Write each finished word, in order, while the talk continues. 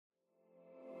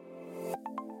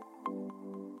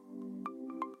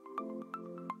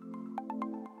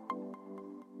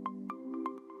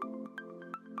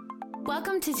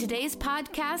Welcome to today's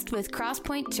podcast with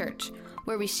Crosspoint Church,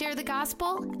 where we share the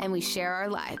gospel and we share our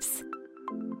lives.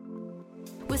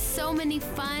 With so many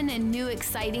fun and new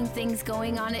exciting things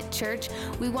going on at church,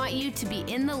 we want you to be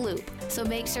in the loop. So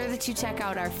make sure that you check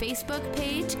out our Facebook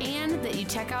page and that you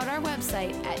check out our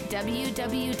website at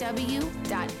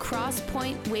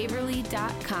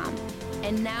www.crosspointwaverly.com.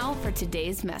 And now for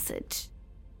today's message.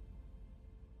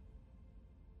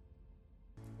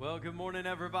 Well, good morning,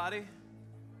 everybody.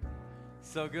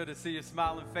 So good to see your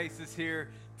smiling faces here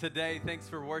today. Thanks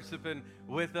for worshiping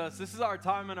with us. This is our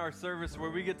time in our service where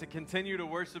we get to continue to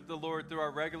worship the Lord through our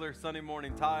regular Sunday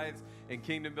morning tithes and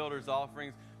Kingdom Builders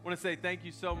offerings. I want to say thank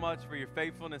you so much for your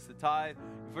faithfulness to tithe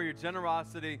and for your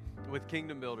generosity with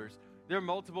Kingdom Builders. There are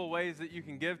multiple ways that you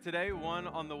can give today. One,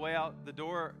 on the way out the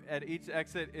door at each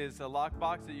exit is a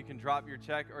lockbox that you can drop your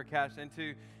check or cash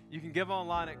into. You can give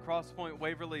online at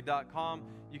crosspointwaverly.com.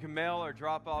 You can mail or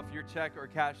drop off your check or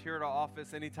cash here at our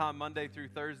office anytime Monday through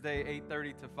Thursday,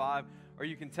 8:30 to 5, or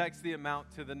you can text the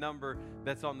amount to the number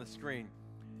that's on the screen.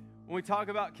 When we talk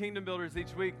about Kingdom Builders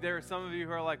each week, there are some of you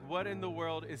who are like, what in the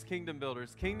world is Kingdom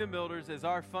Builders? Kingdom Builders is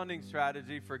our funding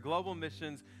strategy for global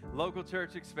missions, local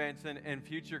church expansion, and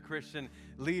future Christian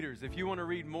leaders. If you want to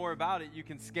read more about it, you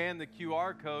can scan the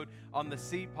QR code on the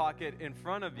seat pocket in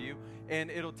front of you, and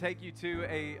it'll take you to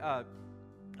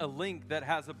a link that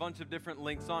has a bunch of different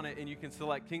links on it, and you can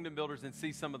select Kingdom Builders and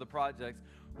see some of the projects.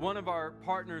 One of our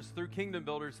partners through Kingdom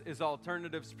Builders is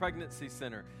Alternatives Pregnancy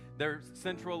Center. Their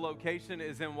central location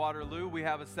is in Waterloo. We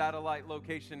have a satellite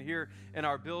location here in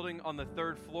our building on the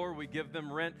third floor. We give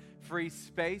them rent-free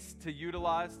space to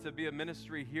utilize to be a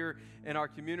ministry here in our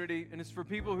community. And it's for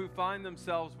people who find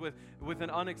themselves with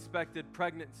an unexpected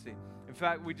pregnancy. In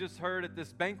fact, we just heard at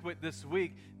this banquet this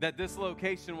week that this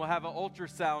location will have an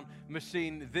ultrasound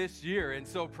machine this year. And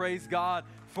so praise God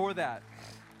for that.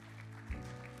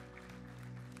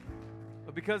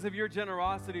 But because of your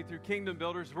generosity through Kingdom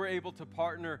Builders, we're able to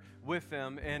partner with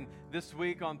them. And this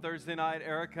week on Thursday night,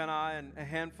 Erica and I and a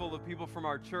handful of people from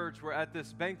our church were at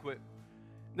this banquet.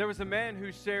 There was a man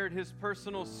who shared his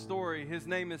personal story. His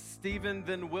name is Stephen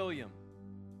Then William.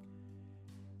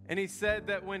 And he said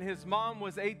that when his mom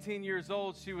was 18 years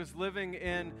old, she was living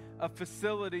in a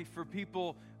facility for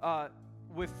people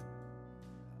with,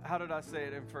 how did I say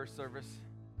it in first service?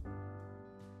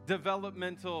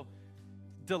 Developmental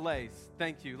delays.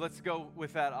 Thank you. Let's go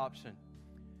with that option.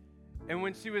 And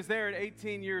when she was there at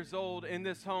 18 years old in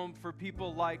this home for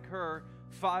people like her,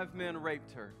 5 men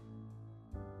raped her.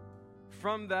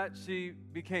 From that, she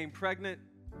became pregnant.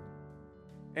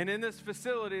 And in this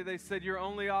facility, they said, your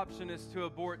only option is to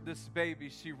abort this baby.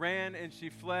 She ran and she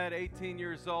fled, 18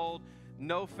 years old,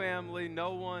 no family,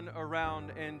 no one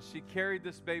around. And she carried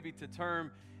this baby to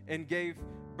term and gave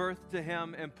birth to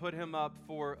him and put him up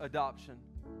for adoption.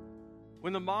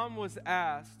 When the mom was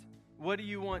asked, what do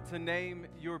you want to name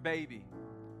your baby?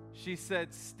 She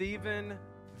said, Stephen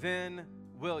Then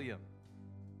William.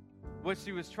 What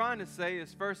she was trying to say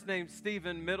is first name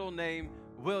Stephen, middle name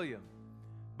William.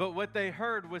 But what they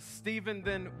heard was Stephen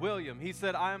Then William. He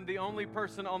said, I am the only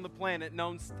person on the planet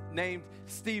named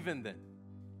Stephen Then.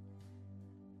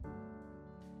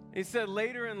 He said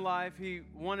later in life, he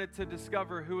wanted to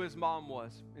discover who his mom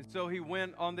was. And so he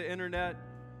went on the internet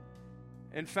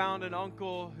and found an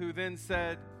uncle who then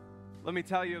said, let me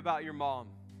tell you about your mom.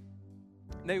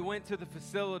 They went to the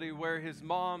facility where his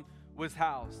mom was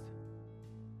housed.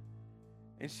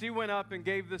 And she went up and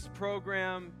gave this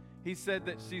program. He said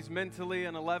that she's mentally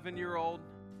an 11-year-old.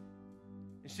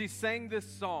 And she sang this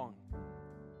song.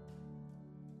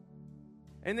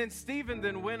 And then Stephen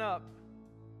then went up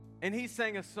and he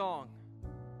sang a song.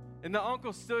 And the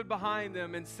uncle stood behind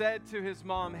them and said to his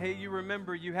mom, hey, you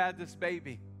remember you had this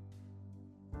baby.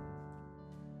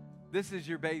 This is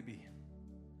your baby.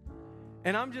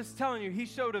 And I'm just telling you, he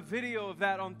showed a video of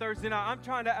that on Thursday night. I'm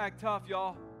trying to act tough,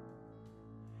 y'all.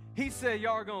 He said,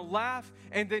 y'all are going to laugh,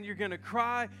 and then you're going to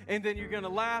cry, and then you're going to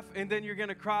laugh, and then you're going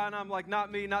to cry. And I'm like,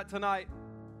 not me, not tonight.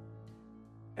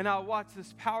 And I watched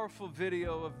this powerful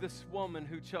video of this woman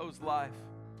who chose life.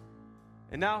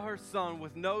 And now her son,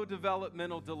 with no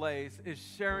developmental delays, is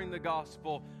sharing the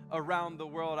gospel around the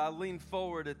world. I leaned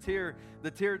forward,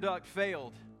 the tear duct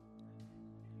failed.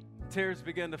 Tears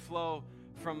began to flow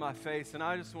from my face. And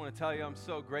I just want to tell you, I'm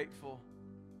so grateful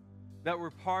that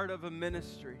we're part of a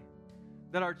ministry,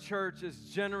 that our church is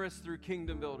generous through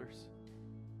Kingdom Builders,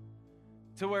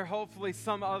 to where hopefully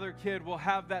some other kid will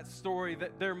have that story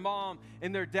that their mom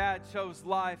and their dad chose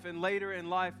life, and later in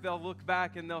life they'll look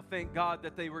back and they'll thank God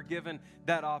that they were given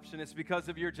that option. It's because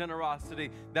of your generosity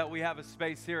that we have a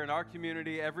space here in our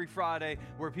community every Friday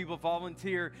where people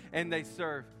volunteer and they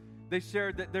serve. they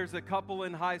shared that there's a couple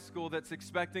in high school that's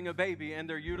expecting a baby and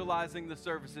they're utilizing the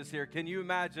services here. Can you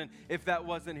imagine if that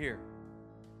wasn't here?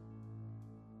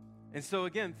 And so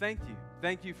again, thank you.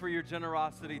 Thank you for your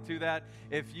generosity to that.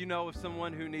 If you know of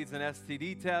someone who needs an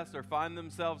STD test or find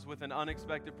themselves with an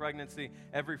unexpected pregnancy,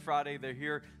 every Friday they're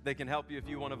here. They can help you if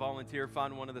you want to volunteer.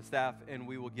 Find one of the staff and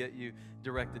we will get you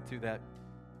directed to that.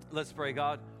 Let's pray.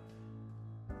 God,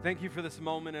 thank you for this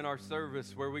moment in our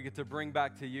service where we get to bring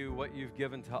back to you what you've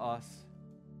given to us.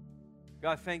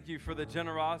 God, thank you for the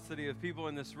generosity of people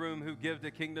in this room who give to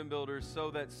Kingdom Builders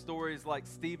so that stories like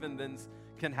Stephen's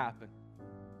can happen.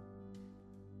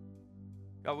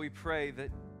 God, we pray that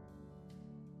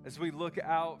as we look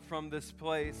out from this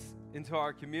place into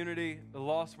our community, the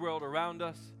lost world around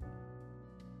us,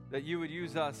 that you would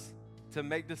use us to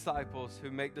make disciples who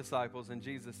make disciples. In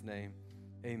Jesus' name,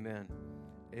 amen.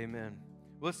 Amen.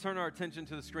 Let's turn our attention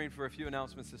to the screen for a few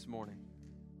announcements this morning.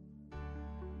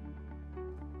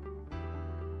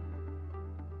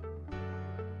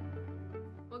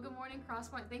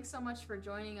 Crosspoint, thanks so much for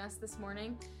joining us this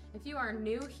morning. If you are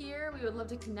new here, we would love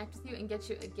to connect with you and get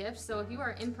you a gift. So if you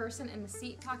are in person, in the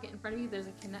seat pocket in front of you, there's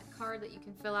a Connect card that you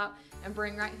can fill out and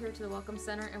bring right here to the Welcome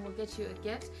Center, and we'll get you a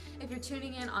gift. If you're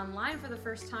tuning in online for the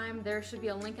first time, there should be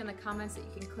a link in the comments that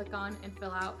you can click on and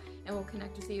fill out, and we'll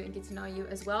connect with you and get to know you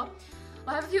as well.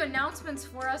 I have a few announcements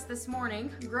for us this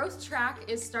morning. Growth Track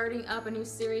is starting up a new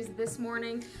series this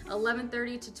morning,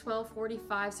 11:30 to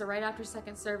 12:45. So right after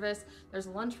second service, there's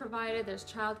lunch provided, there's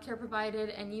childcare provided,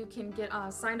 and you can get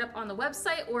signed up on the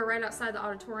website or right outside the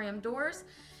auditorium doors.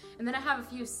 And then I have a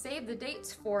few save the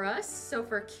dates for us. So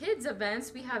for kids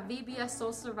events, we have VBS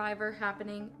Soul Survivor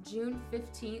happening June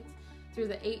 15th through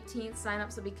the 18th.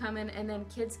 Sign-ups will be coming. And then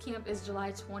Kids Camp is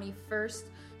July 21st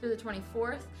through the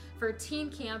 24th. For Teen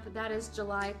Camp, that is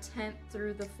July 10th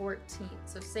through the 14th.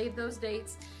 So save those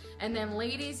dates. And then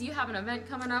ladies, you have an event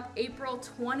coming up April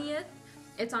 20th.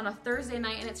 It's on a Thursday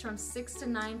night and it's from 6 to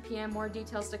 9 p.m. More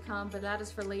details to come, but that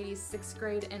is for ladies 6th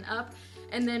grade and up.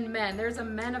 And then men, there's a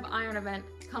Men of Iron event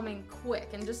coming quick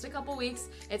in just a couple weeks.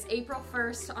 It's April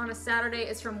 1st on a Saturday.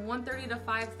 It's from 1:30 to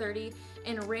 5:30.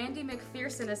 And Randy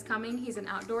McPherson is coming. He's an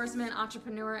outdoorsman,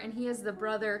 entrepreneur, and he is the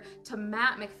brother to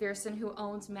Matt McPherson, who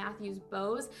owns Matthews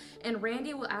Bows. And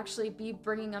Randy will actually be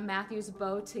bringing a Matthews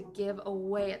bow to give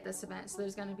away at this event. So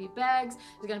there's going to be bags,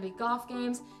 there's going to be golf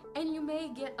games, and you may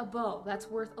get a bow that's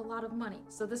worth a lot of money.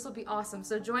 So this will be awesome.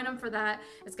 So join them for that.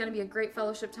 It's going to be a great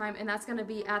fellowship time, and that's going to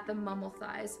be at the Mummel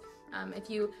Thighs. If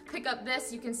you pick up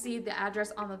this, you can see the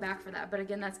address on the back for that. But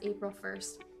again, that's April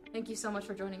 1st. Thank you so much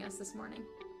for joining us this morning.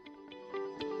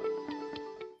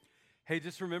 Hey,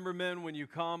 just remember, men, when you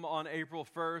come on April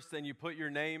 1st and you put your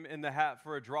name in the hat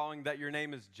for a drawing, that your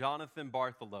name is Jonathan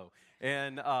Bartholow.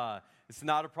 And it's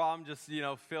not a problem. Just,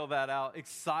 fill that out.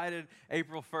 Excited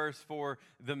April 1st for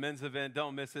the men's event.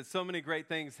 Don't miss it. So many great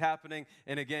things happening.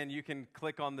 And again, you can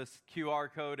click on this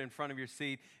QR code in front of your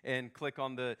seat and click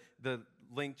on the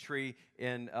link tree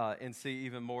and see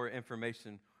even more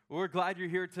information. We're glad you're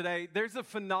here today. There's a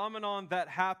phenomenon that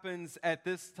happens at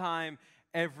this time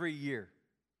every year.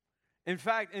 In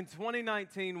fact, in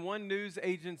 2019, one news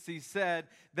agency said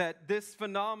that this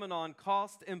phenomenon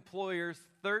cost employers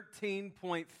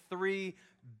 $13.3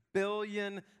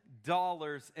 billion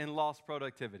in lost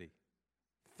productivity.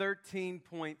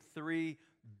 $13.3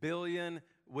 billion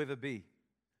with a B.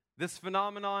 This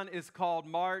phenomenon is called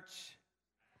March.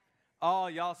 Oh,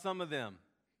 y'all, some of them.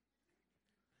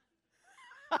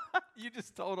 You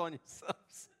just told on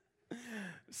yourselves.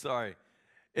 Sorry.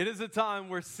 It is a time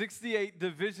where 68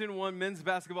 Division I men's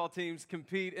basketball teams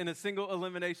compete in a single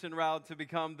elimination round to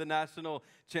become the national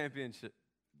champions.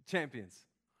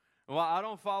 While I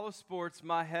don't follow sports,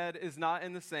 my head is not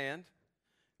in the sand.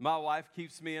 My wife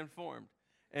keeps me informed.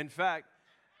 In fact,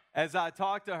 as I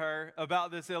talked to her about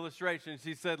this illustration,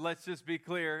 she said, let's just be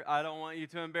clear. I don't want you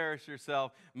to embarrass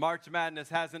yourself. March Madness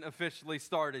hasn't officially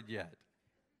started yet.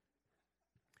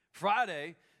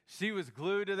 Friday, she was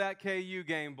glued to that KU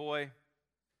game, boy.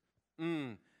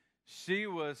 She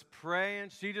was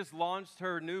praying. She just launched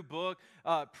her new book,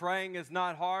 Praying is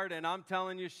Not Hard, and I'm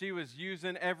telling you, she was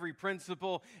using every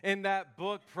principle in that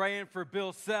book, praying for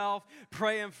Bill Self,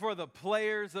 praying for the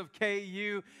players of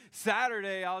KU.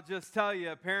 Saturday, I'll just tell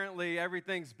you, apparently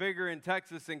everything's bigger in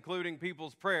Texas, including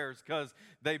people's prayers, because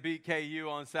they beat KU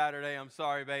on Saturday. I'm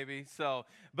sorry, baby.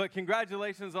 But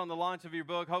congratulations on the launch of your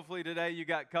book. Hopefully today you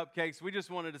got cupcakes. We just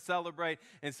wanted to celebrate,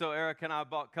 and so Erica and I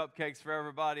bought cupcakes for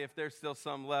everybody. If there's still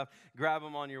some left, grab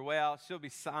them on your way out. She'll be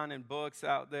signing books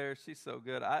out there. She's so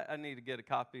good. I need to get a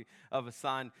copy of a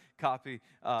signed copy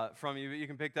from you, but you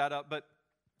can pick that up. But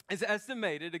It's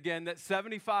estimated, again, that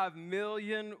 75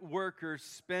 million workers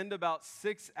spend about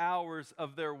 6 hours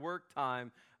of their work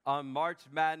time on March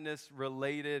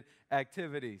Madness-related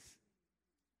activities.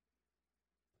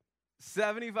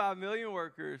 75 million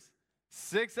workers,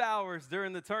 6 hours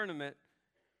during the tournament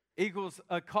equals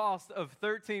a cost of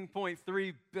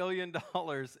 $13.3 billion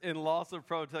in loss of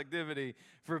productivity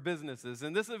for businesses.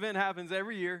 And this event happens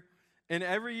every year. And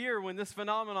every year when this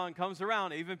phenomenon comes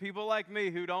around, even people like me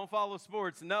who don't follow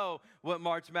sports know what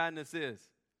March Madness is.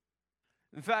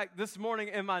 In fact, this morning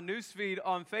in my newsfeed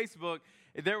on Facebook,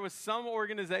 there was some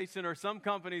organization or some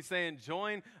company saying,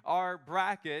 join our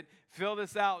bracket, fill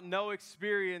this out, no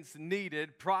experience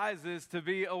needed, prizes to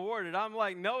be awarded. I'm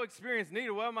like, no experience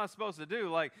needed, what am I supposed to do?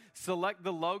 Like, select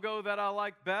the logo that I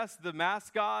like best, the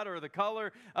mascot or the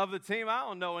color of the team? I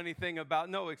don't know anything about,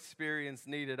 no experience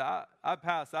needed. I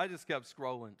passed, I just kept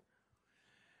scrolling.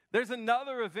 There's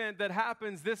another event that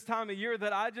happens this time of year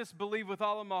that I just believe with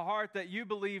all of my heart that you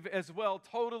believe as well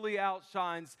totally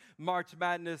outshines March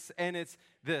Madness, and it's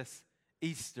this,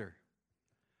 Easter.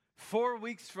 4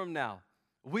 weeks from now,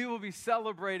 we will be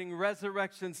celebrating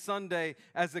Resurrection Sunday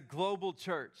as a global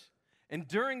church. And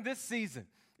during this season,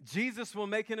 Jesus will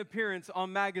make an appearance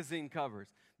on magazine covers.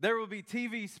 There will be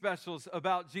TV specials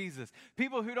about Jesus.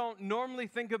 People who don't normally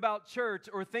think about church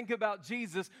or think about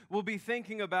Jesus will be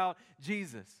thinking about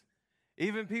Jesus.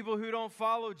 Even people who don't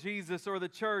follow Jesus or the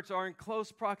church are in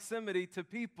close proximity to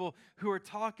people who are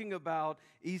talking about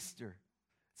Easter.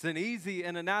 It's an easy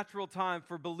and a natural time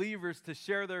for believers to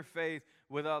share their faith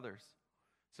with others.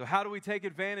 So how do we take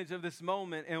advantage of this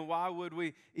moment, and why would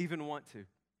we even want to?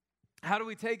 How do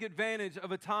we take advantage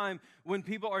of a time when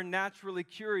people are naturally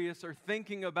curious or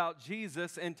thinking about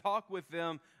Jesus and talk with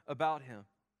them about him?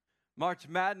 March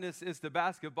Madness is to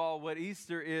basketball what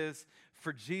Easter is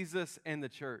for Jesus and the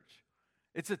church.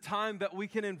 It's a time that we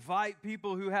can invite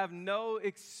people who have no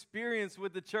experience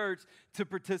with the church to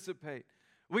participate.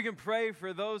 We can pray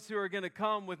for those who are going to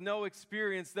come with no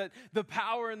experience, that the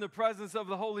power and the presence of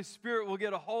the Holy Spirit will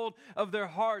get a hold of their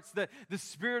hearts, that the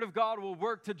Spirit of God will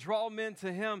work to draw men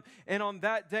to him, and on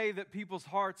that day that people's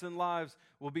hearts and lives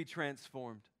will be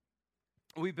transformed.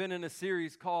 We've been in a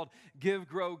series called Give,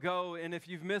 Grow, Go, and if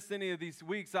you've missed any of these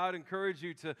weeks, I'd encourage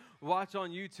you to watch on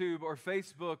YouTube or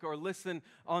Facebook or listen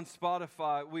on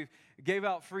Spotify. We gave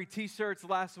out free t-shirts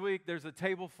last week. There's a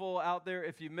table full out there.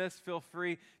 If you missed, feel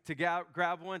free to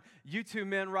grab one. You two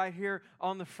men right here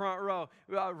on the front row,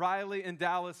 Riley and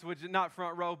Dallas, not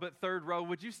front row, but third row,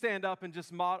 would you stand up and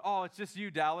just model? Oh, it's just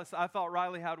you, Dallas. I thought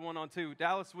Riley had one on too.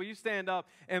 Dallas, will you stand up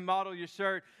and model your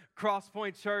shirt?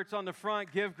 Crosspoint Church on the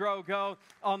front, Give, Grow, Go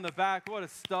on the back. What a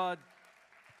stud.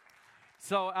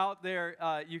 So out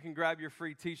there, you can grab your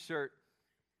free t-shirt.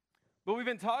 But we've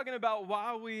been talking about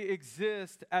why we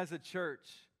exist as a church.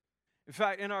 In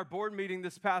fact, in our board meeting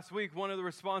this past week, one of the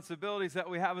responsibilities that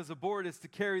we have as a board is to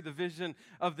carry the vision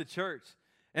of the church.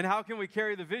 And how can we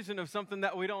carry the vision of something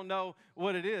that we don't know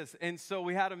what it is? And so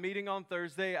we had a meeting on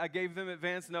Thursday. I gave them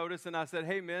advance notice, and I said,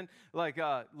 hey, men,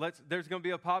 there's going to be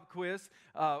a pop quiz.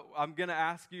 I'm going to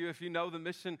ask you if you know the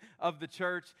mission of the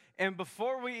church. And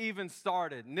before we even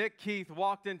started, Nick Keith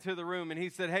walked into the room, and he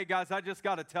said, hey, guys, I just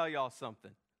got to tell y'all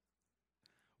something.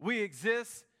 We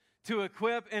exist to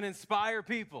equip and inspire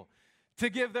people to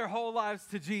give their whole lives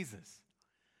to Jesus,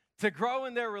 to grow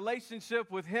in their relationship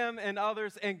with him and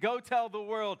others, and go tell the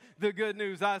world the good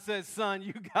news. I said, son,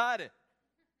 you got it.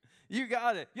 You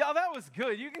got it. Y'all, that was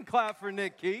good. You can clap for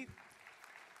Nick Keith.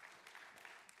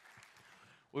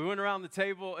 We went around the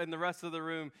table, and the rest of the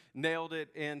room nailed it,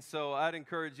 and so I'd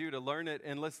encourage you to learn it,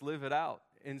 and let's live it out.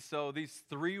 And so these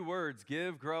 3 words,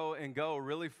 give, grow, and go,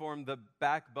 really form the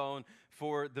backbone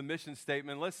for the mission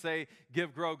statement. Let's say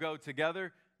give, grow, go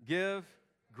together. Give,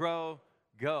 grow,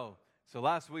 go. So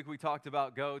last week we talked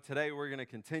about go. Today we're going to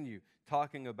continue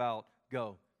talking about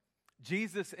go.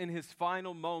 Jesus, in his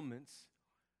final moments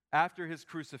after his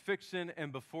crucifixion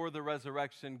and before the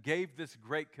resurrection, gave this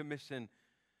great commission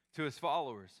to his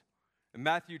followers. In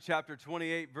Matthew chapter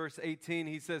 28, verse 18,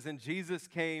 he says, and Jesus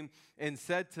came and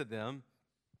said to them,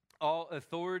 all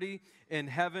authority in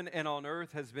heaven and on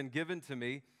earth has been given to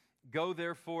me. Go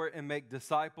therefore and make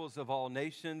disciples of all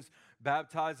nations,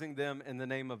 baptizing them in the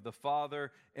name of the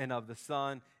Father and of the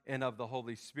Son and of the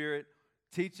Holy Spirit,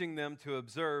 teaching them to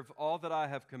observe all that I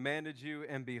have commanded you,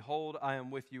 and behold, I am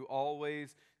with you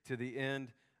always to the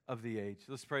end of the age.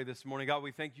 Let's pray this morning. God,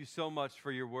 we thank you so much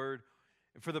for your word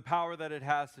and for the power that it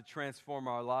has to transform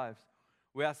our lives.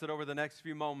 We ask that over the next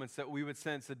few moments that we would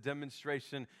sense a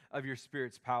demonstration of your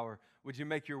Spirit's power. Would you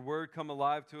make your word come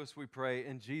alive to us, we pray,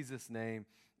 in Jesus' name,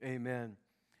 amen.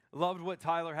 Loved what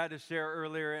Tyler had to share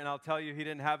earlier, and I'll tell you, he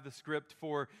didn't have the script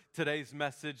for today's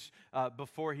message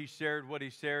before he shared what he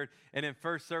shared. And in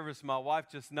first service, my wife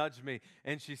just nudged me,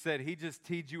 and she said, he just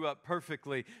teed you up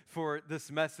perfectly for this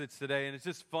message today. And it's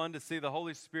just fun to see the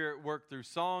Holy Spirit work through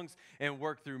songs and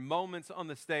work through moments on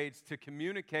the stage to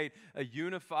communicate a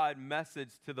unified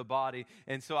message to the body.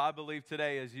 And so I believe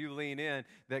today, as you lean in,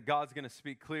 that God's going to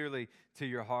speak clearly to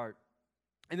your heart.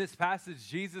 In this passage,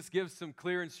 Jesus gives some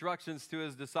clear instructions to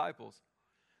his disciples.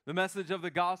 The message of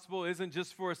the gospel isn't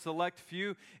just for a select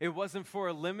few. It wasn't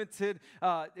limited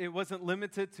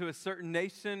to a certain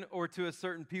nation or to a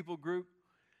certain people group.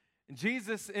 And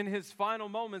Jesus, in his final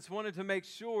moments, wanted to make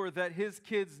sure that his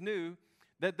kids knew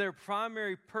that their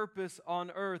primary purpose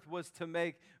on earth was to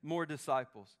make more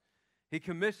disciples. He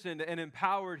commissioned and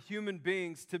empowered human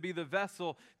beings to be the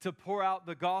vessel to pour out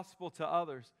the gospel to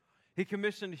others. He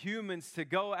commissioned humans to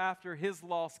go after his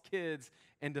lost kids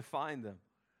and to find them.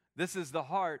 This is the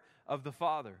heart of the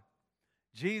Father.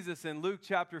 Jesus in Luke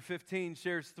chapter 15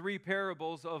 shares 3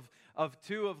 parables of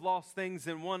 2 of lost things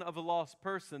and 1 of a lost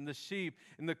person, the sheep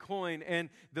and the coin, and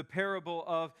the parable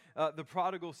of the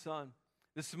prodigal son.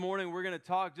 This morning we're going to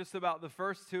talk just about the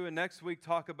first 2, and next week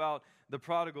talk about the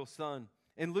prodigal son.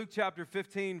 In Luke chapter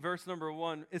 15, verse number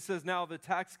 1, it says, "Now the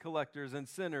tax collectors and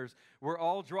sinners were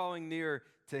all drawing near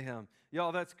to him."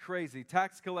 Y'all, that's crazy.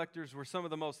 Tax collectors were some of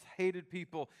the most hated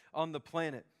people on the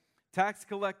planet. Tax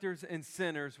collectors and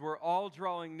sinners were all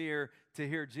drawing near to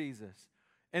hear Jesus.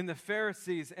 And the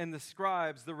Pharisees and the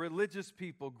scribes, the religious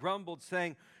people, grumbled,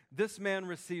 saying, "This man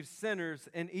receives sinners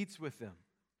and eats with them."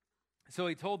 So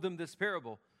he told them this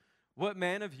parable. "What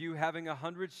man of you, having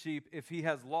 100 sheep, if he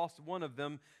has lost one of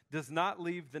them, does not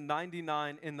leave the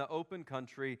 99 in the open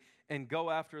country and go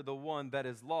after the one that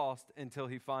is lost until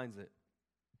he finds it?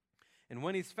 And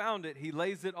when he's found it, he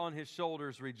lays it on his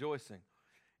shoulders, rejoicing.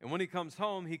 And when he comes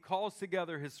home, he calls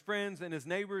together his friends and his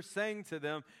neighbors, saying to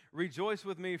them, 'Rejoice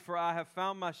with me, for I have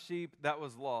found my sheep that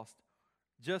was lost.'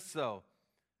 Just so,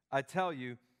 I tell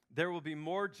you, there will be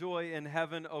more joy in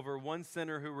heaven over one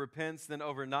sinner who repents than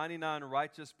over 99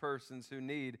 righteous persons who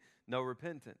need no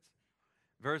repentance."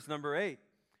 Verse number 8.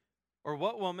 "Or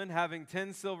what woman, having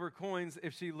 10 silver coins,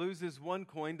 if she loses one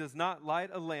coin, does not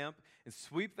light a lamp and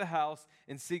sweep the house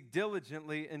and seek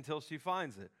diligently until she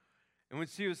finds it? And when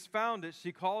she has found it,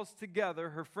 she calls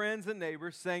together her friends and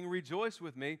neighbors, saying, 'Rejoice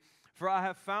with me, for I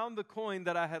have found the coin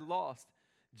that I had lost.'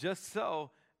 Just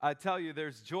so, I tell you,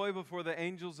 there's joy before the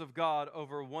angels of God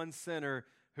over one sinner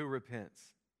who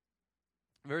repents."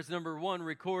 Verse number 1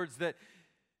 records that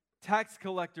tax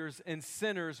collectors and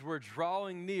sinners were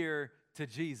drawing near to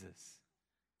Jesus.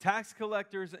 Tax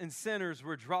collectors and sinners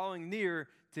were drawing near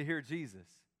to hear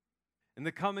Jesus. In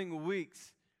the coming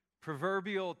weeks,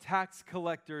 proverbial tax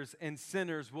collectors and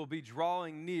sinners will be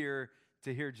drawing near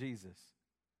to hear Jesus.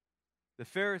 The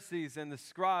Pharisees and the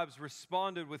scribes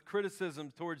responded with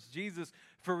criticism towards Jesus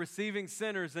for receiving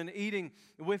sinners and eating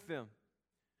with them.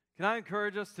 Can I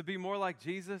encourage us to be more like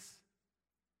Jesus?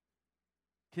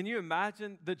 Can you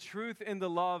imagine the truth and the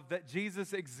love that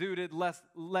Jesus exuded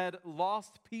led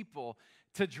lost people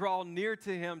to draw near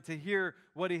to him to hear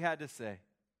what he had to say?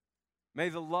 May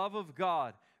the love of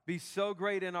God be so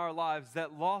great in our lives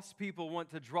that lost people want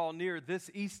to draw near this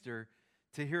Easter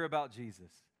to hear about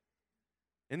Jesus.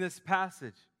 In this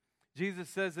passage, Jesus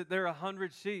says that there are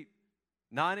 100 sheep.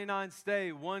 99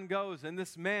 stay, 1 goes, and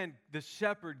this man, the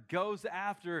shepherd, goes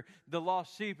after the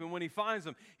lost sheep, and when he finds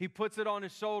them, he puts it on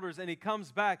his shoulders, and he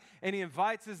comes back, and he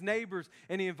invites his neighbors,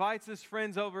 and he invites his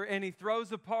friends over, and he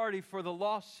throws a party for the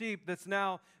lost sheep that's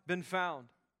now been found.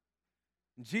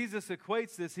 Jesus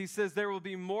equates this. He says there will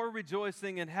be more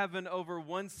rejoicing in heaven over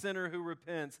one sinner who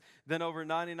repents than over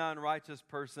 99 righteous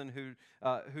person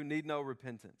who need no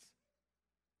repentance.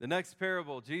 The next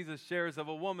parable Jesus shares of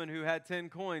a woman who had 10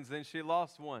 coins and she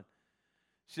lost one.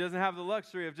 She doesn't have the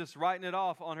luxury of just writing it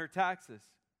off on her taxes.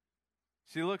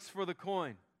 She looks for the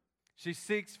coin. She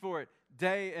seeks for it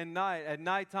day and night. At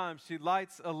nighttime, she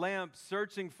lights a lamp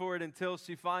searching for it until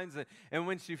she finds it. And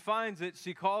when she finds it,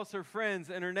 she calls her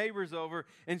friends and her neighbors over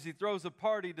and she throws a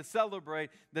party to celebrate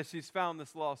that she's found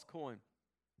this lost coin.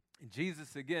 And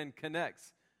Jesus again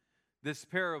connects this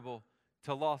parable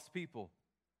to lost people.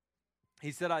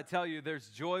 He said, "I tell you,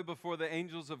 there's joy before the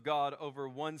angels of God over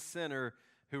one sinner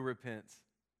who repents."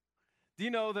 Do you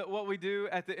know that what we do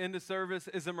at the end of service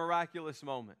is a miraculous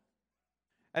moment?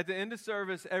 At the end of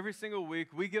service, every single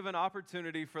week, we give an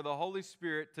opportunity for the Holy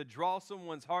Spirit to draw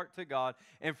someone's heart to God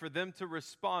and for them to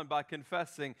respond by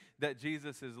confessing that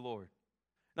Jesus is Lord.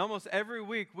 And almost every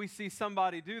week we see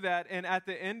somebody do that. And at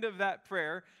the end of that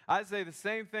prayer, I say the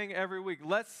same thing every week.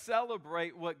 Let's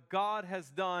celebrate what God has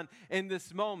done in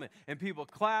this moment. And people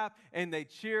clap and they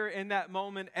cheer in that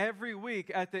moment every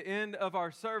week at the end of our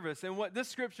service. And what this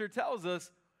scripture tells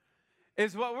us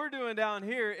is what we're doing down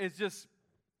here is just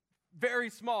very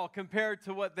small compared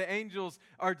to what the angels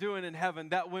are doing in heaven.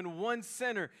 That when one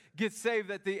sinner gets saved,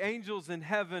 that the angels in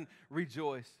heaven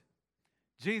rejoice.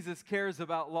 Jesus cares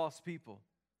about lost people.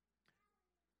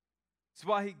 That's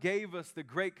why he gave us the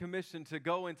Great Commission to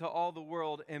go into all the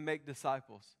world and make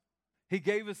disciples. He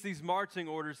gave us these marching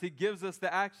orders. He gives us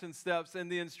the action steps,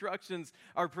 and the instructions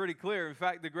are pretty clear. In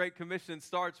fact, the Great Commission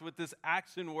starts with this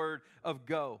action word of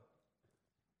go.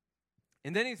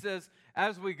 And then he says,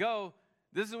 as we go,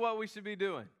 this is what we should be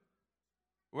doing.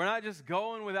 We're not just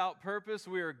going without purpose.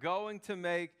 We are going to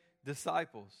make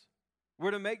disciples.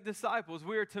 We're to make disciples.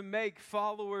 We are to make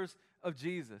followers of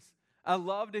Jesus. I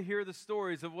love to hear the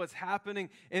stories of what's happening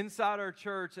inside our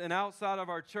church and outside of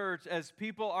our church as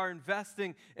people are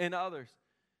investing in others.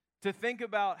 To think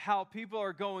about how people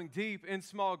are going deep in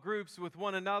small groups with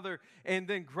one another and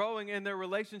then growing in their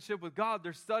relationship with God.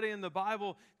 They're studying the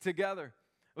Bible together.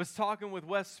 I was talking with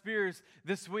Wes Spears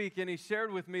this week, and he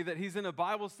shared with me that he's in a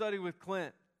Bible study with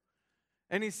Clint.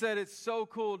 And he said it's so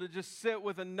cool to just sit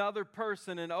with another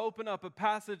person and open up a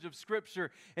passage of Scripture.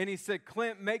 And he said,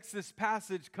 Clint makes this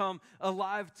passage come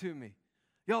alive to me.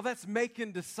 Y'all, that's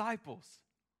making disciples.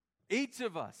 Each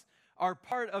of us are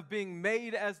part of being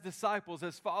made as disciples,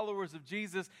 as followers of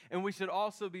Jesus, and we should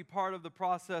also be part of the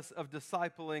process of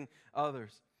discipling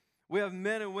others. We have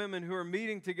men and women who are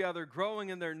meeting together, growing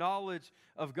in their knowledge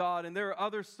of God, and there are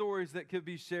other stories that could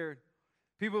be shared.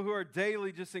 People who are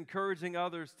daily just encouraging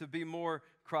others to be more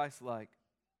Christ-like.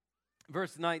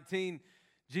 Verse 19,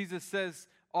 Jesus says,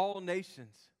 all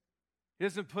nations. He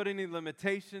doesn't put any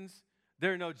limitations.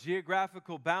 There are no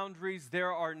geographical boundaries.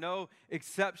 There are no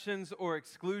exceptions or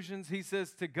exclusions. He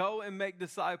says to go and make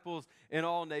disciples in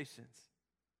all nations.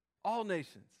 All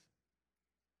nations.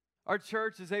 Our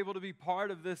church is able to be part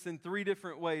of this in 3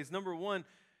 different ways. Number 1,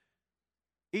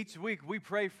 each week we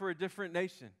pray for a different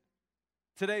nation.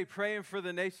 Today, praying for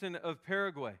the nation of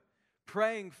Paraguay,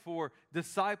 praying for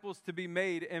disciples to be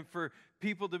made and for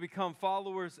people to become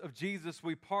followers of Jesus.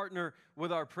 We partner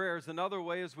with our prayers. Another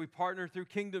way is we partner through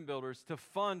Kingdom Builders to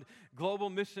fund global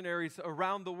missionaries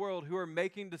around the world who are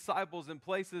making disciples in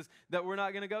places that we're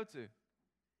not going to go to.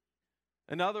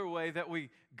 Another way that we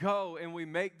go and we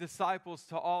make disciples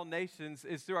to all nations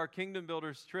is through our Kingdom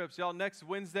Builders trips. Y'all, next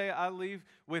Wednesday, I leave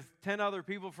with 10 other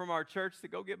people from our church to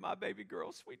go get my baby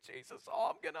girl, sweet Jesus.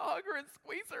 Oh, I'm going to hug her and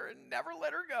squeeze her and never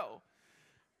let her go.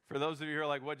 For those of you who are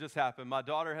like, what just happened? My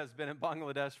daughter has been in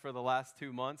Bangladesh for the last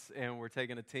 2 months, and we're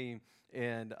taking a team,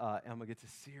 and I'm going to get to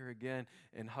see her again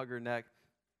and hug her neck.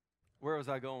 Where was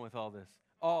I going with all this?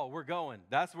 Oh, we're going.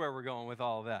 That's where we're going with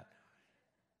all of that.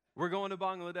 We're going to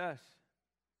Bangladesh.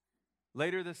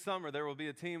 Later this summer, there will be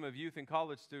a team of youth and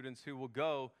college students who will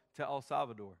go to El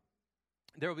Salvador.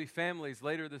 There will be families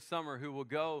later this summer who will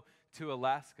go to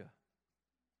Alaska.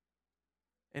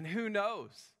 And who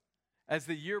knows, as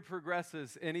the year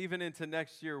progresses and even into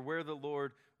next year, where the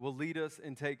Lord will lead us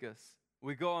and take us.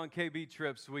 We go on KB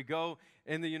trips. We go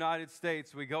in the United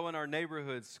States. We go in our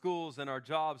neighborhoods, schools, and our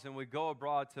jobs, and we go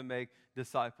abroad to make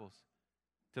disciples,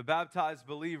 to baptize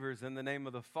believers in the name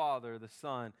of the Father, the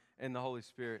Son, and the Holy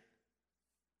Spirit.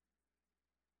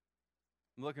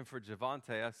 I'm looking for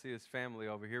Javante. I see his family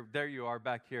over here. There you are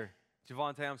back here.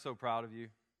 Javante, I'm so proud of you.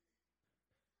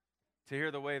 To hear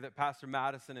the way that Pastor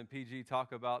Madison and PG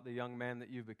talk about the young man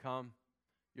that you've become,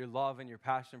 your love and your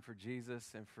passion for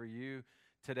Jesus, and for you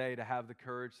today to have the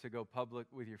courage to go public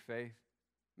with your faith.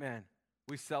 Man,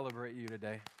 we celebrate you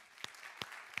today.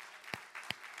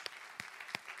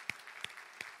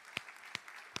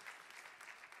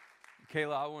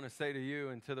 Kayla, I want to say to you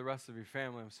and to the rest of your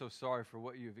family, I'm so sorry for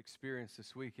what you've experienced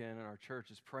this weekend, and our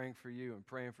church is praying for you and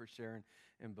praying for Sharon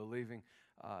and believing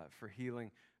for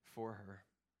healing for her.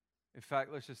 In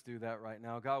fact, let's just do that right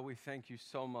now. God, we thank you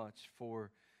so much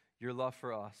for your love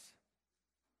for us,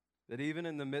 that even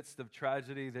in the midst of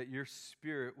tragedy, that your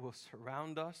Spirit will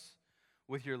surround us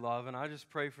with your love. And I just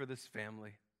pray for this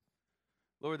family,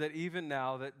 Lord, that even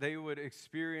now that they would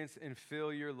experience and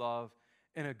feel your love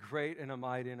in a great and a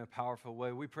mighty and a powerful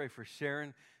way. We pray for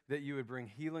Sharon, that you would bring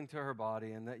healing to her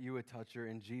body and that you would touch her.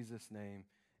 In Jesus' name,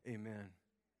 amen.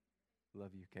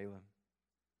 Love you, Caleb.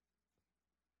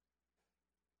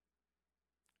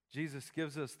 Jesus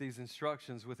gives us these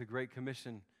instructions with a great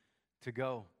commission to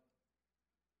go,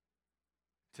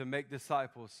 to make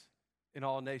disciples in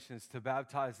all nations, to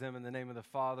baptize them in the name of the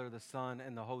Father, the Son,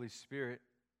 and the Holy Spirit.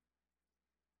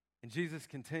 And Jesus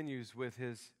continues with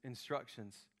his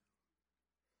instructions.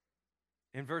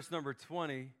 In verse number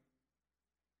 20,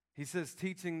 he says,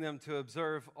 teaching them to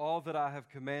observe all that I have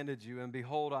commanded you, and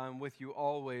behold, I am with you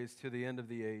always to the end of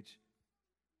the age.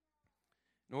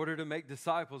 In order to make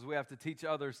disciples, we have to teach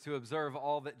others to observe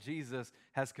all that Jesus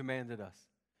has commanded us.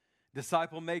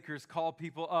 Disciple makers call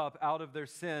people up out of their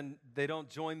sin. They don't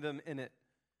join them in it.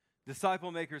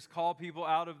 Disciple makers call people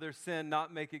out of their sin,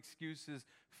 not make excuses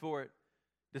for it.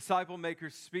 Disciple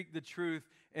makers speak the truth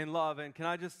in love. And can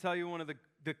I just tell you, one of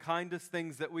the kindest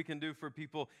things that we can do for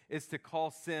people is to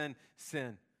call sin,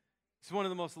 sin. It's one of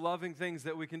the most loving things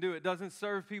that we can do. It doesn't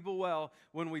serve people well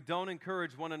when we don't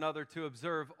encourage one another to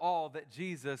observe all that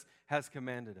Jesus has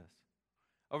commanded us.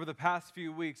 Over the past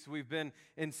few weeks, we've been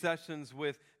in sessions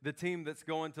with the team that's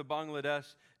going to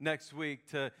Bangladesh next week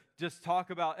to just talk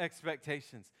about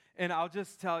expectations. And I'll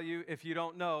just tell you, if you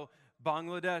don't know,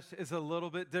 Bangladesh is a little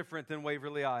bit different than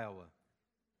Waverly, Iowa.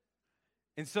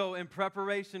 And so in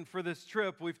preparation for this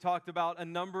trip, we've talked about a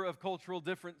number of cultural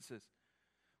differences.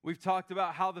 We've talked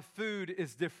about how the food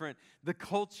is different, the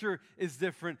culture is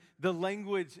different, the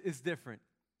language is different.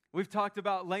 We've talked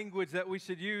about language that we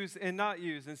should use and not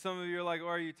use. And some of you are like, oh,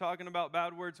 are you talking about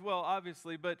bad words? Well,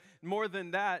 obviously, but more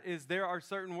than that is there are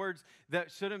certain words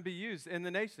that shouldn't be used in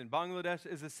the nation. Bangladesh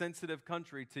is a sensitive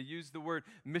country. To use the word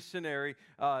missionary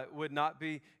would not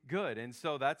be good. And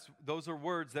so those are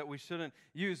words that we shouldn't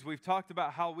use. We've talked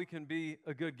about how we can be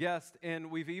a good guest,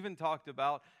 and we've even talked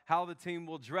about how the team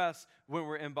will dress when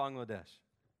we're in Bangladesh.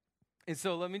 And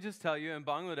so let me just tell you, in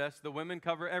Bangladesh, the women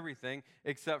cover everything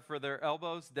except for their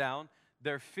elbows down,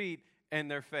 their feet, and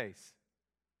their face.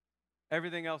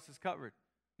 Everything else is covered.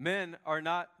 Men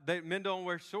don't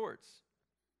wear shorts.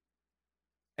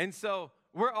 And so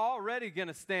we're already going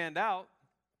to stand out.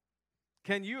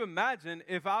 Can you imagine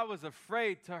if I was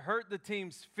afraid to hurt the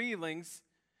team's feelings,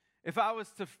 if I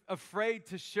was afraid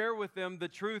to share with them the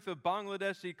truth of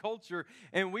Bangladeshi culture,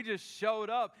 and we just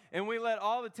showed up and we let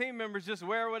all the team members just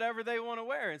wear whatever they want to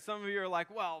wear? And some of you are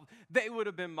like, well, they would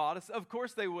have been modest. Of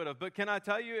course they would have. But can I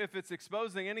tell you, if it's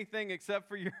exposing anything except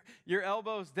for your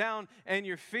elbows down and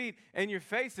your feet and your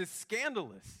face, is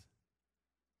scandalous.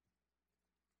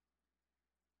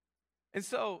 And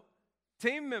so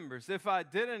team members, if I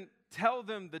didn't tell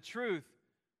them the truth,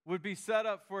 would be set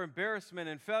up for embarrassment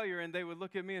and failure, and they would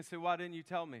look at me and say, why didn't you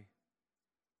tell me?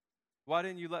 Why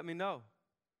didn't you let me know?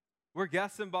 We're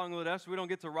guests in Bangladesh. We don't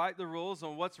get to write the rules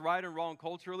on what's right and wrong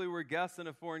culturally. We're guests in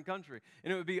a foreign country.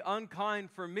 And it would be unkind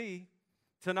for me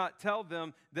to not tell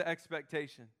them the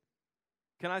expectation.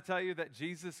 Can I tell you that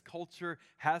Jesus' culture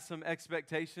has some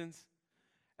expectations?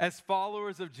 As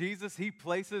followers of Jesus, he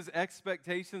places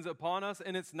expectations upon us,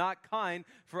 and it's not kind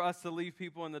for us to leave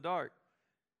people in the dark.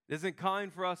 It isn't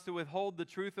kind for us to withhold the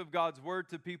truth of God's word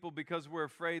to people because we're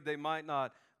afraid they might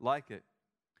not like it.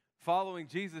 Following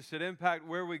Jesus should impact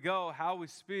where we go, how we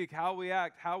speak, how we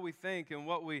act, how we think, and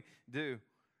what we do.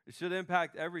 It should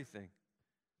impact everything.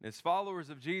 As followers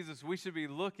of Jesus, we should be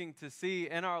looking to see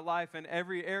in our life in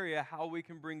every area how we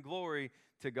can bring glory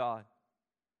to God.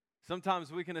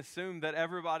 Sometimes we can assume that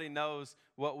everybody knows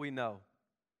what we know.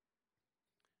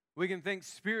 We can think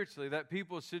spiritually that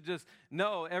people should just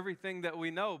know everything that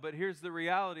we know. But here's the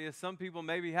reality is some people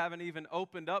maybe haven't even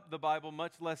opened up the Bible,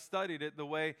 much less studied it the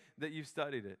way that you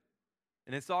studied it.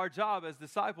 And it's our job as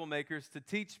disciple makers to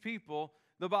teach people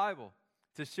the Bible,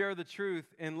 to share the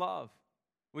truth in love.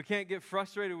 We can't get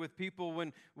frustrated with people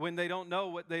when they don't know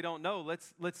what they don't know.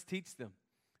 Let's teach them.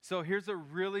 So here's a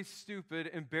really stupid,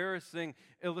 embarrassing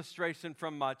illustration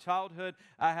from my childhood.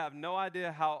 I have no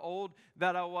idea how old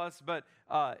that I was, but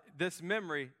this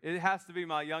memory, it has to be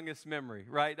my youngest memory,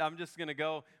 right? I'm just going to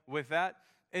go with that.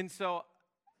 And so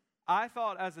I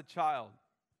thought as a child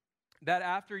that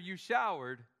after you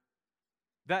showered,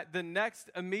 that the next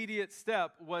immediate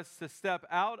step was to step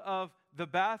out of the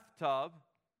bathtub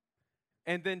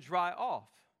and then dry off.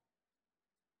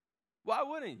 Why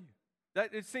wouldn't you?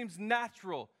 That it seems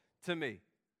natural to me.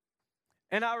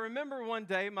 And I remember one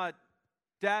day my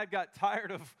dad got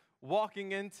tired of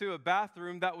walking into a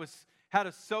bathroom that had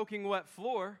a soaking wet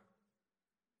floor.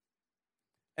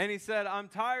 And he said, I'm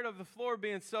tired of the floor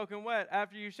being soaking wet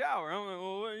after you shower. I'm like,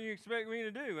 well, what do you expect me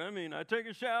to do? I mean, I take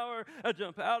a shower, I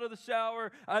jump out of the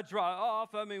shower, I dry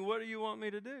off. I mean, what do you want me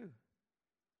to do?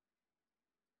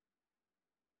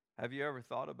 Have you ever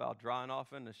thought about drying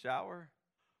off in the shower?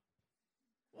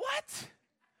 What?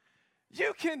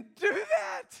 You can do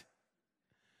that?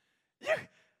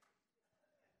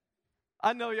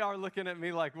 I know y'all are looking at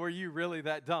me like, were you really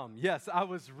that dumb? Yes, I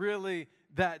was really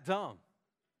that dumb.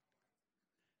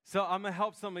 So I'm going to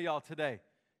help some of y'all today.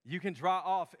 You can dry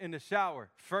off in the shower.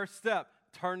 First step,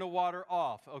 turn the water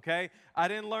off, okay? I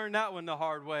didn't learn that one the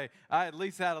hard way. I at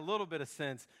least had a little bit of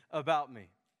sense about me.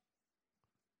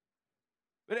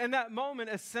 But in that moment,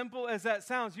 as simple as that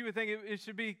sounds, you would think it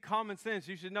should be common sense.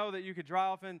 You should know that you could dry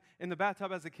off in the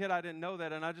bathtub. As a kid, I didn't know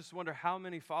that, and I just wonder how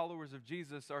many followers of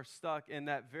Jesus are stuck in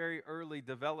that very early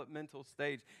developmental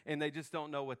stage, and they just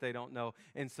don't know what they don't know.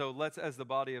 And so let's, as the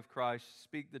body of Christ,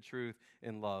 speak the truth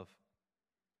in love.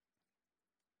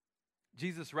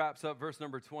 Jesus wraps up verse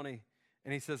number 20,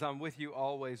 and he says, I'm with you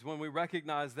always. When we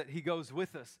recognize that he goes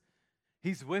with us,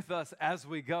 he's with us as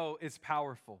we go, it's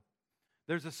powerful.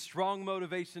 There's a strong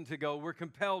motivation to go. We're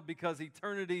compelled because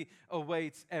eternity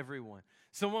awaits everyone.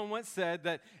 Someone once said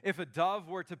that if a dove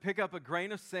were to pick up a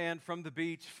grain of sand from the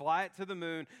beach, fly it to the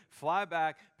moon, fly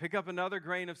back, pick up another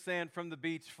grain of sand from the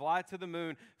beach, fly to the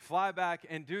moon, fly back,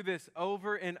 and do this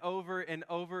over and over and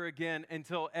over again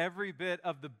until every bit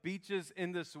of the beaches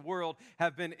in this world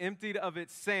have been emptied of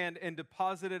its sand and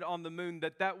deposited on the moon,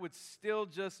 that would still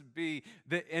just be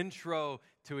the intro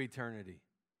to eternity.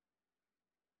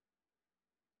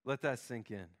 Let that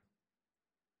sink in.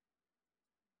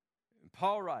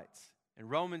 Paul writes in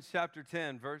Romans chapter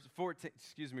 14, verse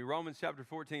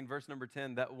number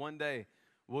 10, that one day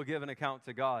we'll give an account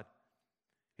to God.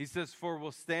 He says, for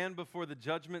we'll stand before the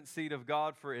judgment seat of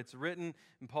God, for it's written,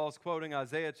 and Paul's quoting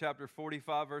Isaiah chapter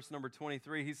 45, verse number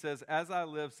 23. He says, as I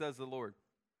live, says the Lord,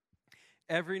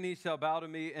 every knee shall bow to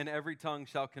me, and every tongue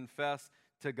shall confess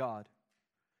to God.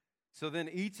 So then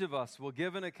each of us will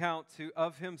give an account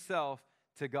of himself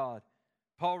to God.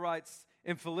 Paul writes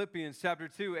in Philippians chapter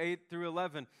 2, 8 through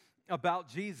 11 about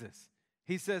Jesus.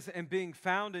 He says, and being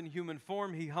found in human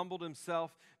form, he humbled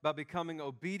himself by becoming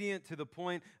obedient to the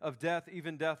point of death,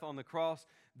 even death on the cross.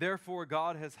 Therefore,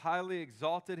 God has highly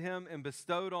exalted him and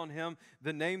bestowed on him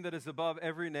the name that is above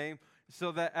every name,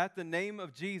 so that at the name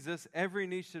of Jesus, every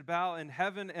knee should bow in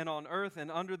heaven and on earth and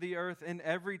under the earth, and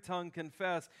every tongue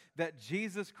confess that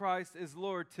Jesus Christ is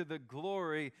Lord, to the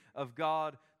glory of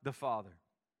God the Father.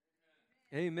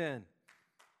 Amen.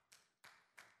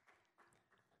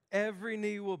 Every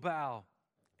knee will bow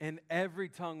and every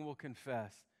tongue will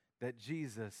confess that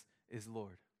Jesus is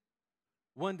Lord.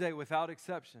 One day, without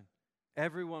exception,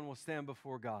 everyone will stand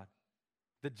before God,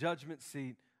 the judgment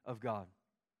seat of God.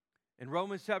 And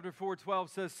Romans chapter 4:12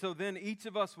 says, so then each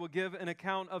of us will give an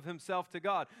account of himself to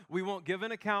God. We won't give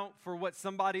an account for what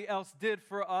somebody else did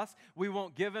for us. We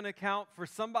won't give an account for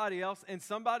somebody else, and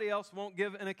somebody else won't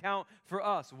give an account for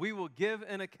us. We will give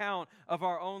an account of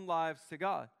our own lives to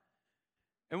God.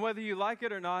 And whether you like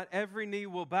it or not, every knee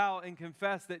will bow and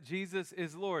confess that Jesus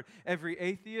is Lord. Every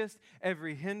atheist,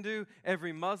 every Hindu,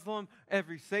 every Muslim,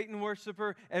 every Satan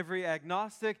worshiper, every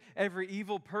agnostic, every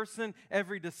evil person,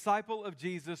 every disciple of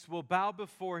Jesus will bow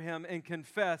before him and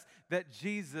confess that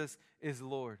Jesus is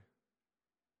Lord.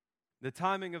 The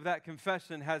timing of that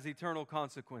confession has eternal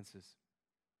consequences.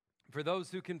 For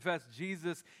those who confess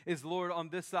Jesus is Lord on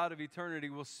this side of eternity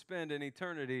will spend an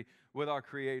eternity with our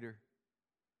Creator.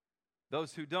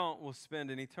 Those who don't will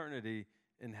spend an eternity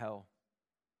in hell.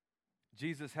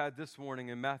 Jesus had this warning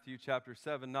in Matthew chapter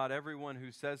 7, not everyone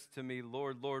who says to me,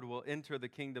 Lord, Lord, will enter the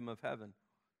kingdom of heaven,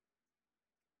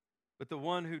 but the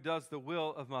one who does the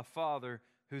will of my Father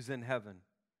who's in heaven.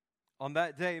 On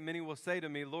that day, many will say to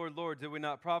me, Lord, Lord, did we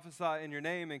not prophesy in your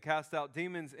name and cast out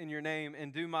demons in your name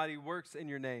and do mighty works in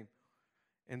your name?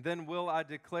 And then will I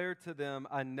declare to them,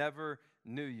 I never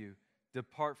knew you.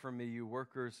 Depart from me, you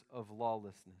workers of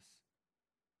lawlessness.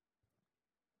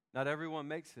 Not everyone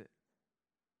makes it.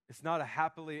 It's not a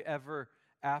happily ever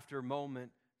after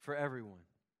moment for everyone.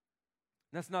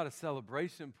 And that's not a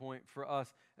celebration point for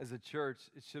us as a church.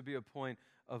 It should be a point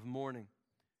of mourning.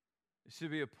 It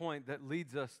should be a point that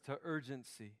leads us to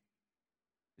urgency.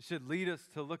 It should lead us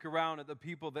to look around at the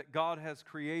people that God has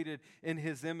created in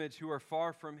his image who are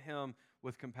far from him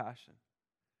with compassion,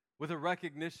 with a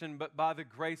recognition, but by the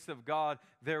grace of God,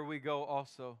 there we go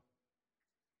also.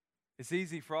 It's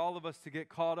easy for all of us to get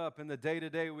caught up in the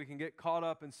day-to-day. We can get caught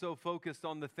up and so focused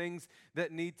on the things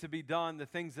that need to be done, the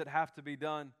things that have to be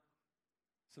done.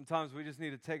 Sometimes we just need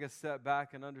to take a step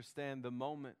back and understand the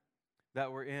moment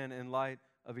that we're in light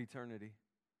of eternity.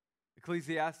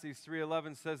 Ecclesiastes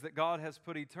 3:11 says that God has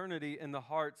put eternity in the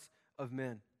hearts of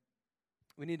men.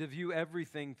 We need to view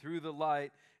everything through the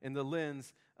light and the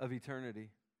lens of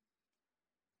eternity.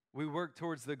 We work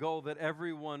towards the goal that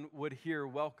everyone would hear,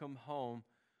 welcome home,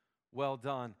 well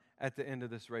done, at the end of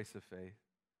this race of faith.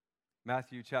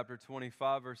 Matthew chapter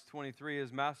 25, verse 23,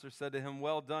 his master said to him,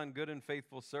 well done, good and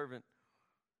faithful servant.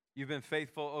 You've been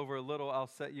faithful over a little, I'll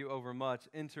set you over much.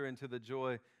 Enter into the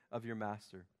joy of your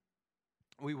master.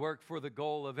 We work for the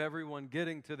goal of everyone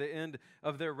getting to the end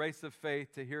of their race of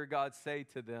faith to hear God say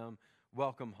to them,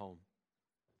 welcome home.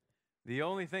 The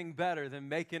only thing better than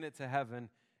making it to heaven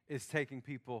is taking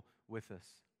people with us.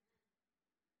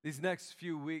 These next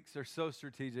few weeks are so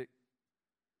strategic.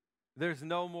 There's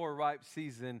no more ripe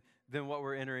season than what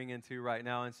we're entering into right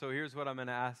now. And so here's what I'm going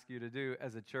to ask you to do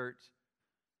as a church.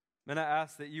 I'm going to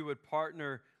ask that you would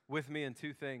partner with me in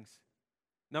two things.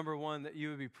 Number one, that you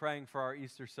would be praying for our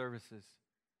Easter services.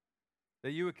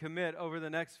 That you would commit over the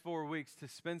next 4 weeks to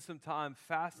spend some time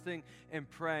fasting and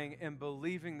praying and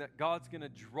believing that God's going to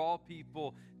draw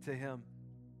people to Him.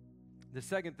 The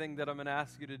second thing that I'm going to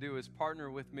ask you to do is partner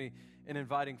with me in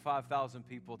inviting 5,000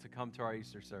 people to come to our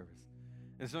Easter service.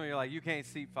 And some of you are like, you can't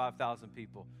seat 5,000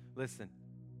 people. Listen,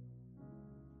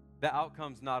 the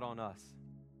outcome's not on us.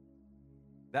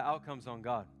 The outcome's on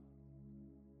God.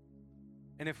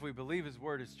 And if we believe His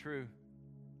word is true,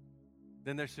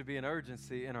 then there should be an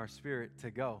urgency in our spirit to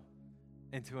go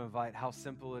and to invite. How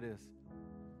simple it is.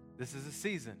 This is a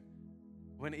season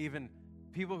when even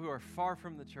people who are far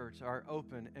from the church are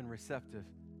open and receptive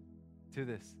to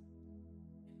this.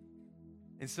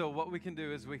 And so what we can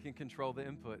do is we can control the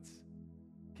inputs.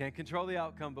 Can't control the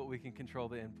outcome, but we can control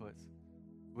the inputs.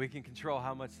 We can control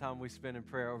how much time we spend in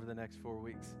prayer over the next 4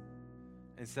 weeks.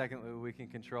 And secondly, we can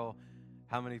control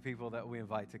how many people that we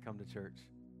invite to come to church.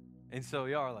 And so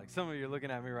y'all are like, some of you are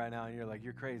looking at me right now and you're like,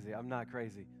 you're crazy. I'm not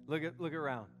crazy. Look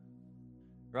around,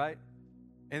 right?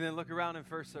 And then look around in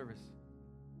first service.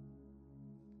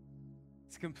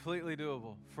 It's completely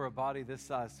doable for a body this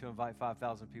size to invite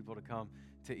 5,000 people to come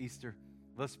to Easter.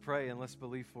 Let's pray and let's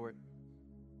believe for it.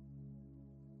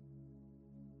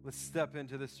 Let's step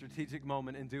into this strategic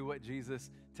moment and do what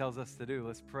Jesus tells us to do.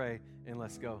 Let's pray and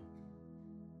let's go.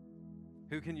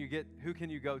 Who can you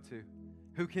go to?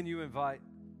 Who can you invite?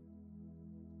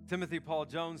 Timothy Paul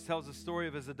Jones tells a story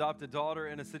of his adopted daughter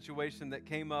in a situation that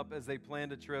came up as they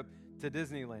planned a trip to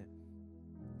Disneyland.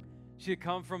 She had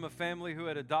come from a family who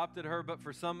had adopted her, but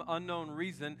for some unknown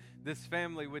reason, this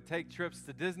family would take trips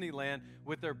to Disneyland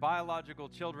with their biological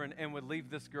children and would leave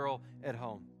this girl at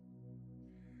home.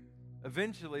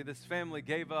 Eventually, this family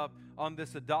gave up on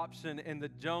this adoption, and the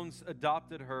Jones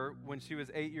adopted her when she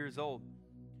was 8 years old.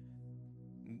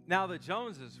 Now the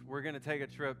Joneses were going to take a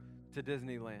trip to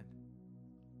Disneyland.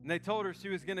 And they told her she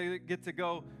was going to get to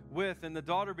go with, and the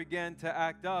daughter began to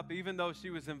act up, even though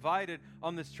she was invited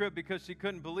on this trip, because she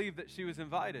couldn't believe that she was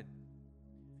invited.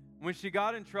 When she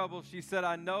got in trouble, she said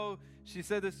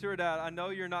this to her dad, I know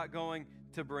you're not going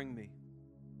to bring me.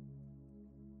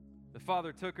 The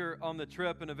father took her on the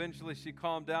trip, and eventually she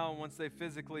calmed down once they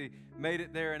physically made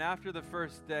it there. And after the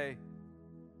first day,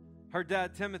 her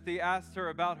dad, Timothy, asked her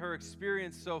about her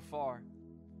experience so far.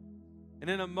 And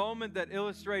in a moment that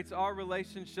illustrates our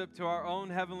relationship to our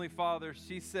own Heavenly Father,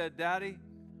 she said, Daddy,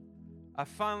 I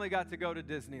finally got to go to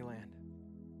Disneyland.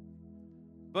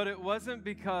 But it wasn't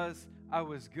because I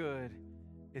was good,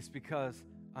 it's because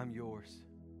I'm yours.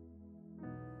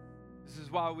 This is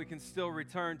why we can still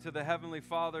return to the Heavenly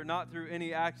Father, not through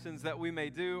any actions that we may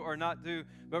do or not do,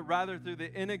 but rather through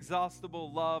the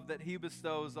inexhaustible love that He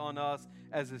bestows on us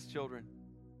as His children.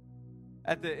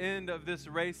 At the end of this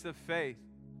race of faith,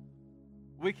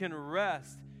 we can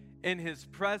rest in His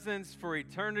presence for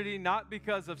eternity, not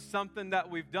because of something that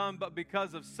we've done, but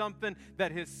because of something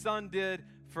that His Son did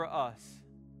for us.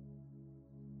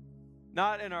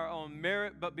 Not in our own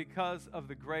merit, but because of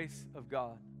the grace of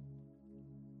God.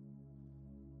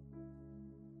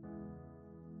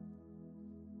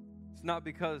 It's not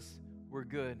because we're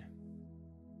good.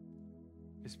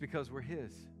 It's because we're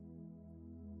His.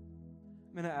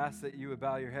 I'm going to ask that you would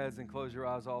bow your heads and close your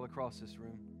eyes all across this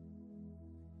room.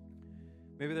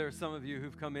 Maybe there are some of you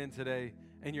who've come in today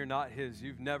and you're not His.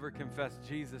 You've never confessed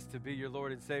Jesus to be your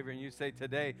Lord and Savior, and you say,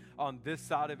 today, on this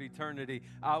side of eternity,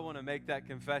 I want to make that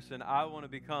confession. I want to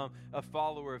become a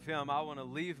follower of Him. I want to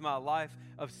leave my life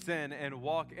of sin and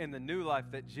walk in the new life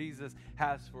that Jesus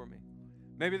has for me.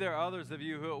 Maybe there are others of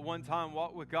you who at one time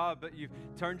walked with God, but you've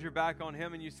turned your back on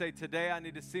Him, and you say, today, I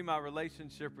need to see my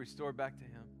relationship restored back to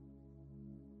Him.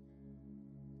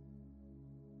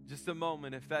 Just a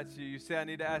moment, if that's you. You say, I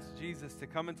need to ask Jesus to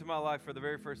come into my life for the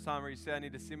very first time, or you say, I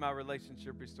need to see my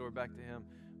relationship restored back to Him.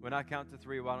 When I count to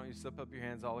 3, why don't you slip up your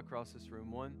hands all across this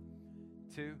room? 1,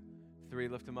 2, 3.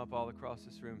 Lift them up all across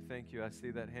this room. Thank you. I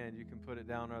see that hand. You can put it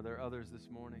down. Are there others this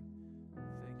morning? Thank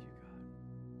you, God.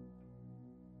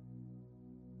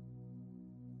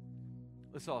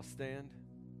 Let's all stand.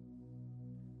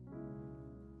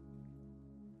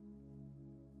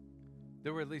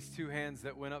 There were at least 2 hands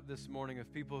that went up this morning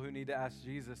of people who need to ask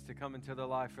Jesus to come into their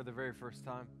life for the very first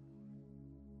time.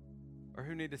 or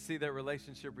who need to see their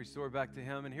relationship restored back to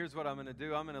Him. And here's what I'm going to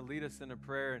do. I'm going to lead us in a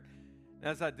prayer. And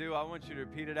as I do, I want you to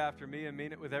repeat it after me and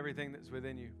mean it with everything that's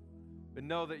within you. But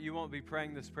know that you won't be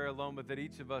praying this prayer alone, but that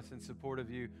each of us in support of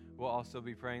you will also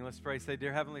be praying. Let's pray. Say,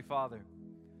 Dear Heavenly Father,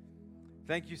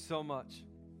 thank you so much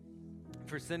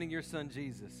for sending your Son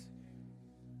Jesus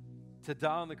to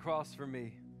die on the cross for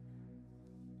me.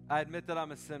 I admit that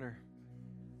I'm a sinner.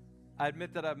 I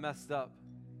admit that I've messed up.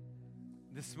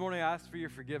 This morning I ask for your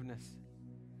forgiveness.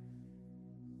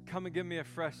 Come and give me a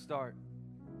fresh start.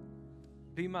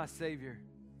 Be my Savior.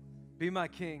 Be my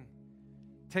King.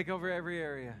 Take over every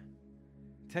area.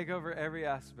 Take over every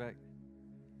aspect.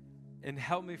 And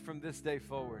help me from this day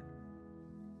forward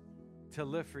to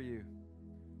live for you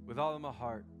with all of my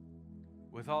heart,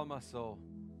 with all of my soul,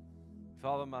 with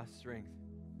all of my strength.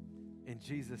 In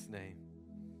Jesus' name,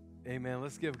 amen.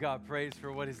 Let's give God praise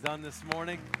for what He's done this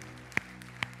morning.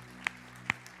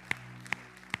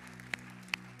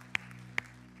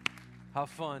 How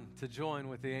fun to join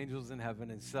with the angels in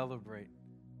heaven and celebrate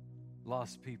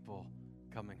lost people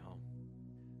coming home.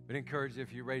 We'd encourage you,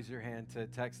 if you raise your hand, to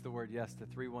text the word yes to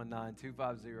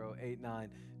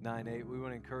 319-250-8998. We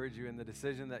want to encourage you in the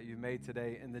decision that you made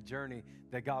today and the journey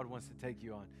that God wants to take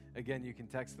you on. Again, you can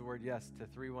text the word yes to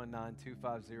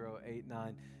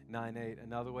 319-250-8998.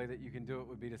 Another way that you can do it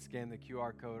would be to scan the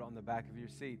QR code on the back of your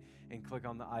seat and click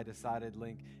on the I decided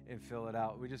link and fill it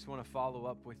out. We just want to follow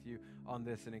up with you on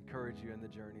this and encourage you in the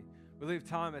journey. We leave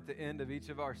time at the end of each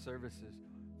of our services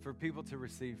for people to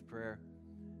receive prayer.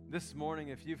 This morning,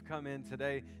 if you've come in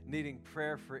today needing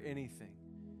prayer for anything,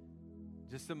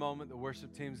 just a moment, the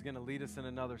worship team is going to lead us in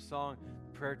another song.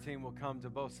 The prayer team will come to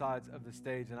both sides of the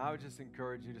stage, and I would just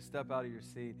encourage you to step out of your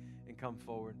seat and come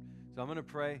forward. So I'm going to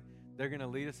pray. They're going to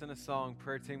lead us in a song.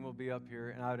 Prayer team will be up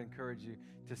here, and I would encourage you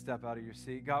to step out of your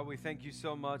seat. God, we thank you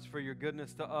so much for your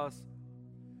goodness to us,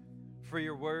 for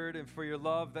your word, and for your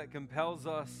love that compels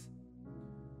us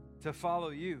to follow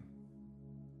you.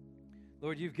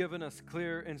 Lord, you've given us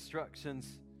clear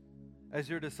instructions as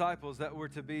your disciples that we're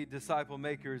to be disciple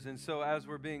makers. And so as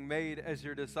we're being made as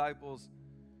your disciples,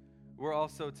 we're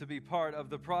also to be part of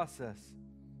the process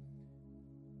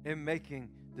in making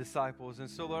disciples. And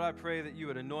so, Lord, I pray that you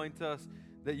would anoint us,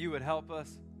 that you would help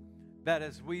us, that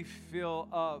as we fill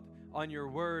up on your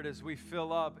word, as we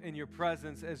fill up in your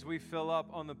presence, as we fill up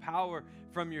on the power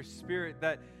from your Spirit,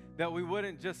 that we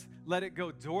wouldn't just let it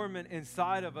go dormant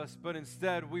inside of us, but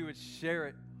instead we would share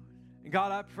it. And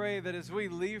God, I pray that as we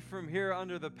leave from here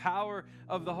under the power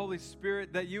of the Holy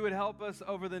Spirit, that you would help us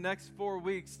over the next 4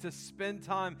 weeks to spend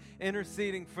time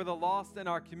interceding for the lost in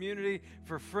our community,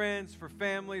 for friends, for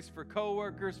families, for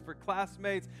coworkers, for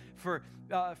classmates, for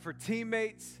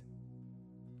teammates.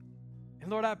 And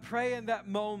Lord, I pray in that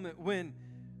moment when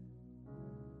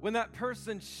that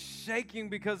person's shaking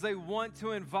because they want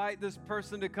to invite this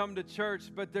person to come to church,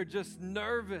 but they're just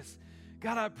nervous.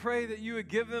 God, I pray that you would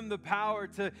give them the power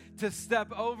to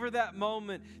step over that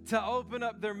moment, to open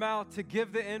up their mouth, to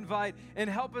give the invite, and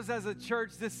help us as a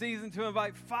church this season to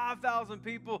invite 5,000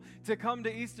 people to come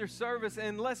to Easter service.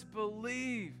 And let's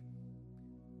believe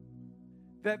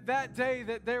that day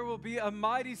that there will be a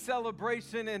mighty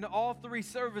celebration in all 3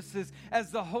 services as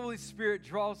the Holy Spirit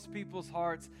draws people's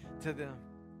hearts to them.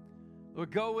 Lord,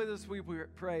 go with us, we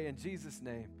pray in Jesus'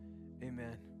 name.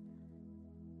 Amen.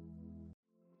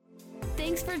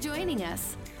 Thanks for joining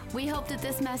us. We hope that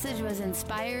this message was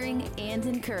inspiring and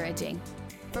encouraging.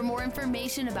 For more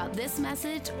information about this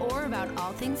message or about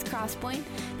all things Crosspoint,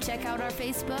 check out our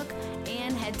Facebook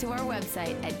and head to our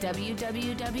website at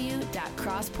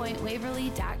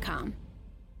www.crosspointwaverly.com.